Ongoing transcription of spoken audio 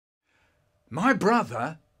My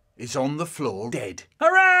brother is on the floor dead.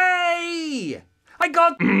 Hooray! I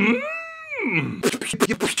got... and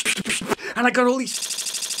I got all these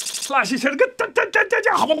slashes.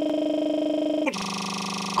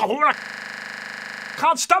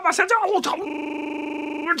 Can't stop myself.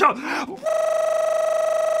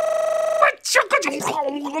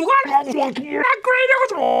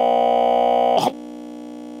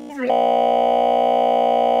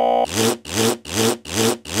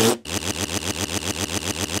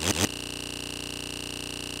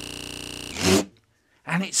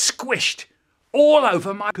 And it squished all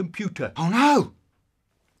over my computer. Oh no!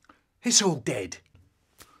 It's all dead.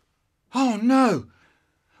 Oh no!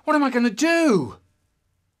 What am I going to do?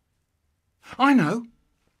 I know.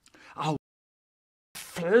 I'll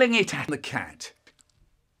fling it at the cat.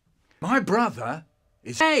 My brother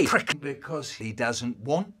is a prick because he doesn't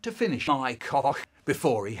want to finish my cock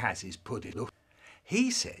before he has his pudding.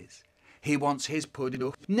 He says he wants his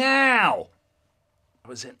pudding now. I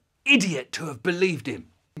was an idiot to have believed him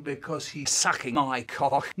because he's sucking my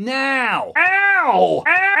cock now. Ow!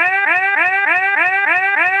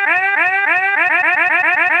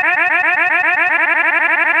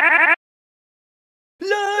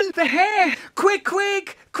 Lol, the hair! Quick,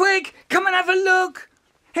 quick, quick! Come and have a look!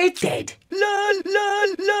 It's dead. Lol,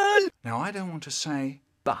 lol, lol. Now I don't want to say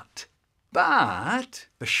but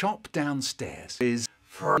the shop downstairs is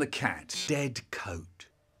for the cat's dead coat.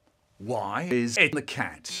 Why is it the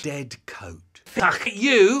cat's dead coat? Fuck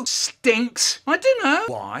you, stinks. I don't know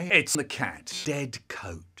why it's the cat's dead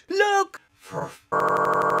coat. Look. For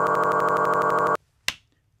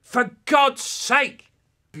God's sake.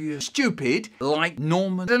 You're stupid, like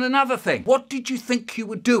Norman. And another thing, what did you think you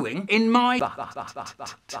were doing in my butt?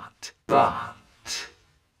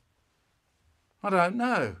 I don't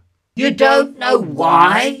know. You don't know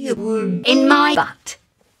why you were in my butt?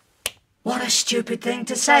 What a stupid thing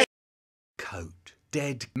to say. Coat.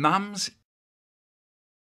 Dead mum's.